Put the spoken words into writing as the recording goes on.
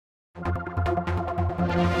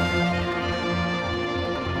In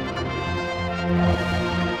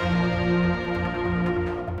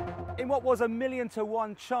what was a 1,000,000 to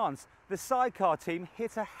 1 chance, the Sidecar team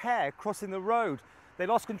hit a hare crossing the road. They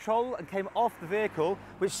lost control and came off the vehicle,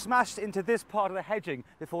 which smashed into this part of the hedging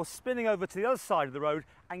before spinning over to the other side of the road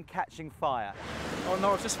and catching fire. Oh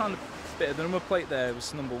no, I've just found a bit of the number plate there. It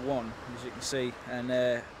was number 1, as you can see, and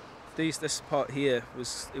this part here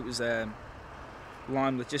was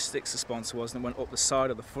Lime Logistics, the sponsor was, and it went up the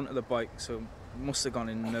side of the front of the bike, so it must have gone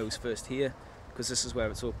in nose first here, because this is where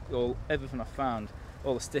it's all everything I found,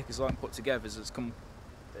 all the stickers like put together, has come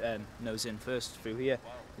nose in first through here.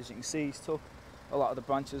 As you can see, he's took a lot of the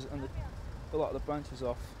branches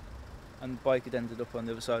off, and the bike had ended up on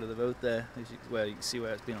the other side of the road there, where you can see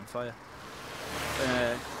where it's been on fire.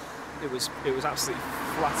 It was absolutely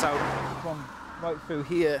flat out from right through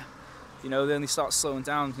here. You know, they only start slowing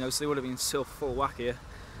down. You know, so they would have been still full whack here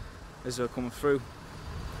as they were coming through.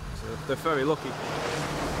 So they're very lucky.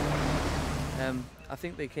 I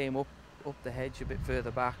think they came up the hedge a bit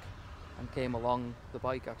further back and came along. The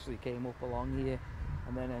bike actually came up along here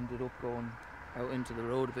and then ended up going out into the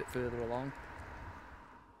road a bit further along.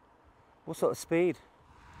 What sort of speed?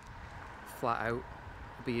 Flat out,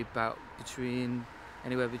 it'd be about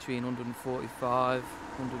anywhere between 145,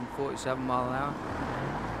 147 mile an hour.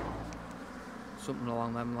 Something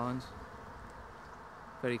along them lines.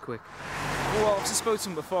 Very quick. Well, I've just spoken to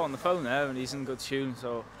him before on the phone there, and he's in good tune,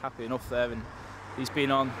 so happy enough there. And he's been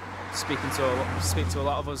on speaking to a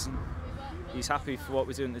lot of us, and he's happy for what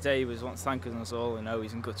we're doing today. He was wants thanking us all. You know,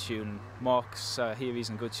 he's in good tune. Mark's here, he's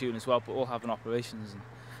in good tune as well. But all having operations and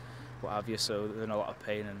what have you, so they're in a lot of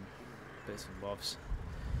pain and bits and bobs.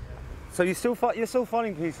 So you're still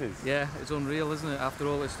finding pieces? Yeah, it's unreal, isn't it? After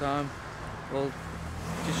all this time, well,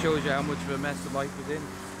 it just shows you how much of a mess the bike was in.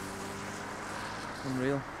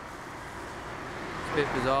 Unreal. It's a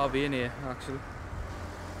bit bizarre being here, actually.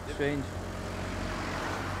 Strange.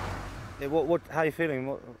 Yeah, how are you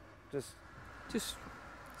feeling? Just it's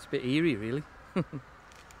a bit eerie, really.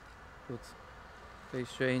 But very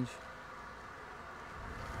strange.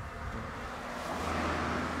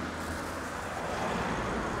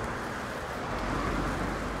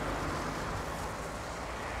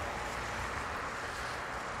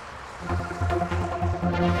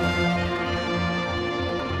 Yeah.